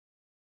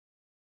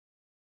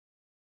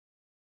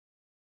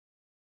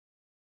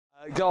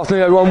Good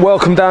afternoon everyone,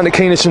 welcome down to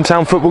Keynsham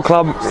Town Football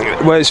Club,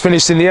 where it's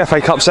finished in the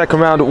FA Cup second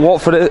round at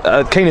Watford,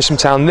 Keynsham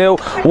Town 0,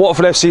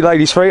 Watford FC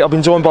Ladies 3. I've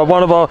been joined by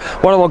one of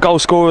our goal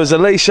scorers,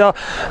 Alysha,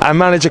 and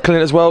manager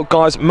Clint as well.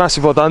 Guys,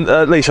 massive well done.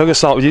 Alysha, I'm going to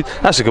start with you.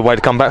 That's a good way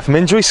to come back from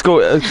injury,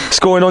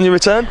 scoring on your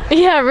return.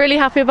 Yeah, really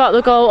happy about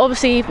the goal.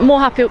 Obviously a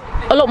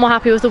lot more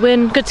happy with the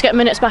win. Good to get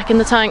minutes back in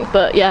the tank,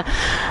 but yeah,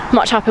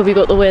 much happier we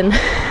got the win.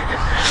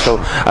 Cool.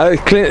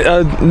 Clint,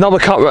 another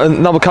cup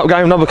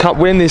game, another cup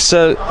win. It's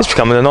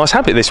becoming a nice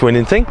habit, this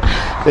winning thing.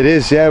 It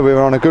is, yeah.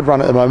 We're on a good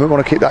run at the moment.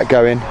 Want to keep that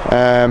going.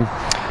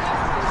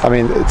 I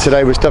mean,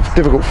 today was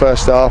difficult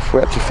first half.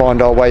 We had to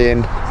find our way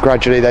in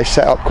gradually. They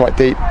set up quite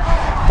deep,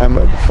 and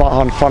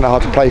found it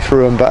hard to play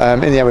through them. But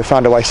in the end, we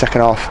found our way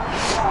second half.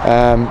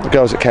 The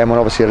girls that came on,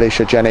 obviously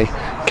Alysha, Jenny,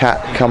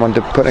 Kat, come on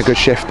to put in a good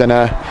shift and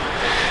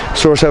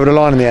saw us over the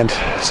line in the end.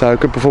 So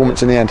good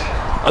performance in the end.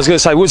 I was going to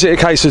say, was it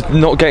a case of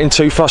not getting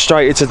too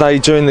frustrated today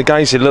during the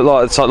games? It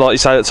looked like you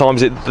say, at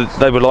times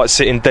they were like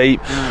sitting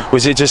deep.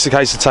 Was it just a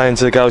case of saying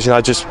to the girls, you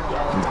know, just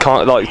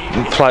can't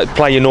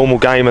play your normal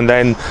game, and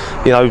then,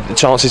 you know,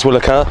 chances will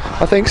occur?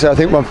 I think so. I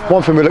think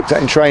one thing we looked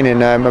at in training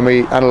when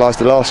we analysed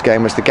the last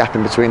game was the gap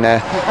in between their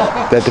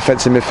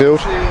defensive midfield.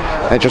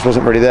 And it just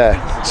wasn't really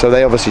there. So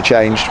they obviously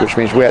changed, which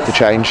means we had to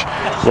change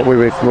what we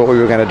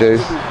were going to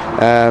do.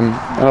 And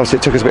obviously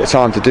it took us a bit of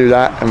time to do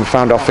that, and we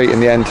found our feet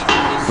in the end.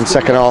 In the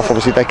second half,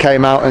 obviously they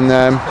came out, and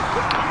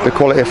the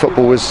quality of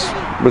football was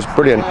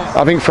brilliant.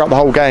 I think throughout the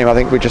whole game, I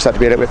think we just had to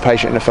be a little bit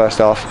patient in the first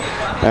half,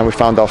 and we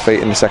found our feet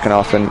in the second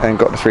half and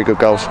got the 3 good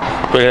goals.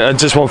 Brilliant. And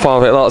just one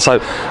final bit, so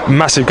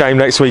massive game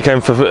next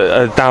weekend for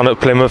down at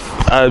Plymouth.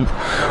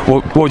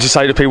 What would you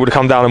say to people to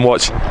come down and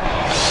watch?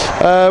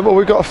 Well,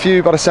 we've got a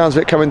few, by the sounds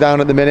of it, coming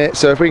down at the minute,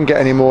 so if we can get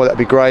any more, that'd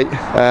be great.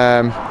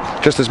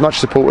 Just as much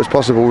support as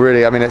possible,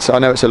 really. I mean, I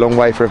know it's a long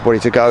way for everybody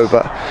to go,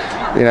 but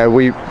you know,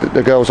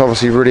 the girls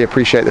obviously really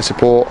appreciate the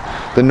support.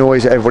 The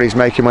noise that everybody's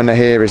making when they're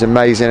here is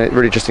amazing. It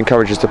really just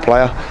encourages the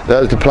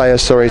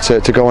players,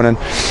 to go on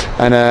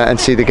and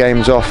see the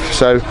games off.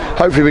 So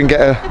hopefully we can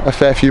get a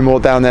fair few more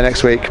down there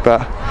next week.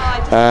 But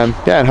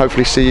yeah, and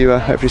hopefully see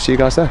you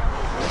guys there.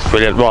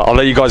 Brilliant. Right, I'll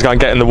let you guys go and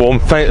get in the warm.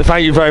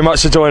 Thank you very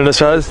much for joining us,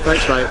 fellas.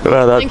 Thanks, mate.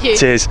 Well done. Thank you.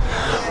 Cheers.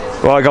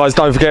 Right guys,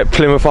 don't forget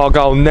Plymouth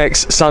Argyle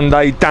next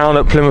Sunday down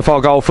at Plymouth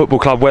Argyle Football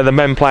Club, where the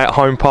men play at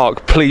home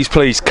park. Please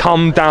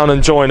come down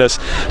and join us.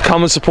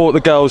 Come and support the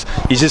girls.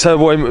 You just heard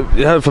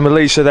from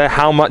Alysha there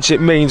how much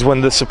it means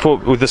when the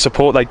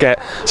support they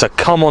get. So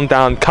come on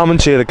down, come and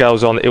cheer the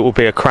girls on. It will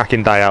be a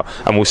cracking day out,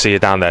 and we'll see you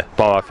down there.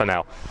 Bye for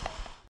now.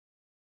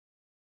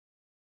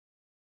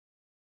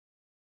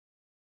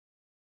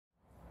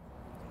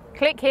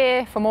 Click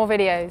here for more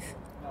videos.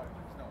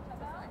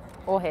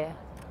 Or here.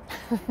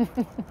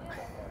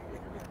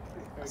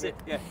 That's it,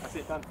 yeah, that's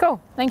it, done.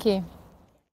 Cool, thank you.